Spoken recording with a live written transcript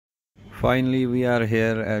Finally, we are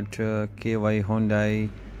here at KY Hyundai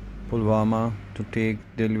Pulwama to take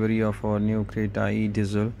delivery of our new Creta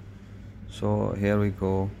e-diesel. So here we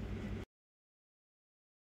go.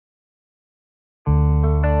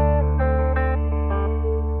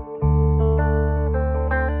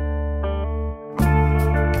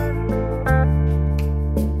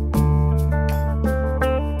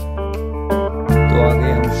 तो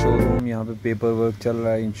आगे हम showroom, यहाँ पे paper work चल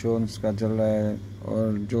रहा है, इंश्योरेंस का चल रहा है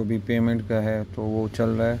और जो भी पेमेंट का है तो वो चल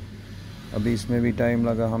रहा है। अभी इसमें भी टाइम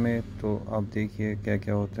लगा हमें, तो आप देखिए क्या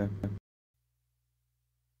क्या होता है।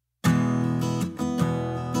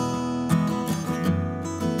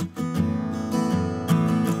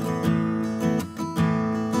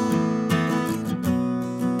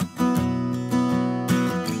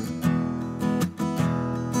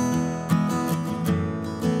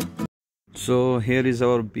 So here is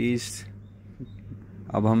our beast.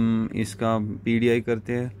 अब हम इसका PDI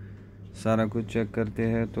करते हैं, सारा कुछ चेक करते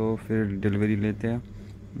हैं, तो फिर डिलीवरी लेते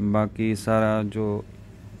हैं। बाकी सारा जो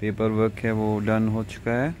पेपर वर्क है वो डन हो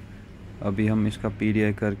चुका है। अभी हम इसका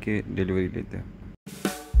PDI करके डिलीवरी लेते हैं।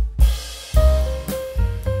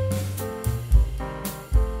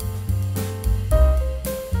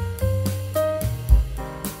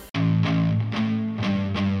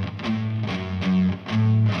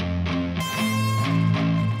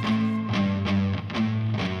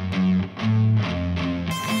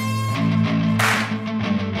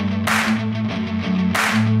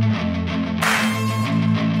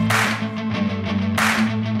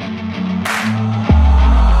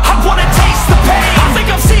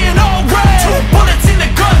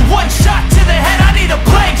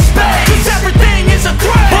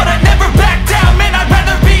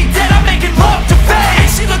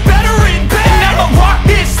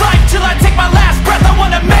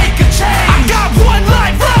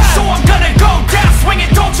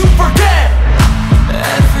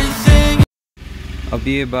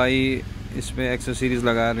 अभी ये भाई इसमें एक्सेसरीज़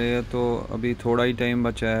लगा रहे हैं, तो अभी थोड़ा ही टाइम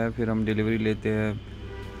बचा है, फिर हम डिलीवरी लेते हैं।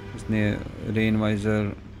 इसने रेन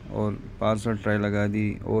वाइज़र और पार्सल ट्राई लगा दी,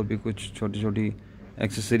 और भी कुछ छोटी छोटी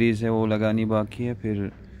एक्सेसरीज़ है वो लगानी बाकी है,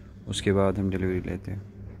 फिर उसके बाद हम डिलीवरी लेते हैं।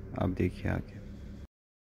 आप देखिए आगे।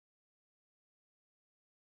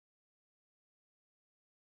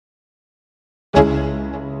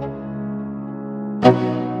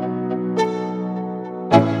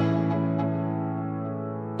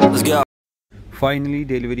 फाइनली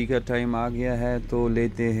डिलीवरी का टाइम आ गया है, तो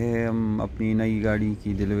लेते हैं हम अपनी नई गाड़ी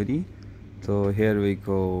की डिलीवरी। तो here we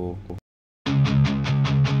go.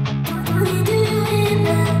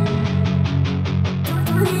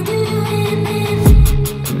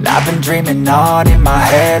 I've been dreaming on in my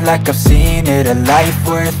head like I've seen it. A life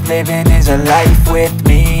worth living is a life with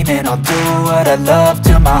meaning. I'll do what I love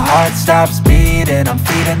till my heart stops beating. I'm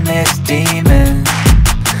feeding this demon.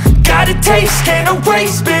 Got a taste, can't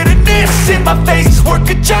erase bitterness in my face. Work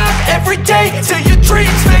a job every day till your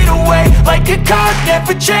dreams fade away. Like a card,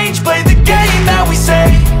 never change, play the game that we say.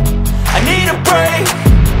 I need a break.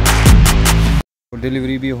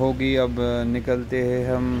 Delivery भी होगी, अब निकलते हैं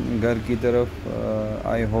हम घर की तरफ।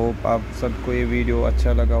 I hope आप सबको ये वीडियो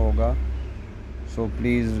अच्छा लगा होगा। So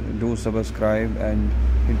please do subscribe and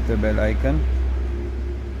hit the bell icon.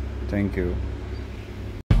 Thank you.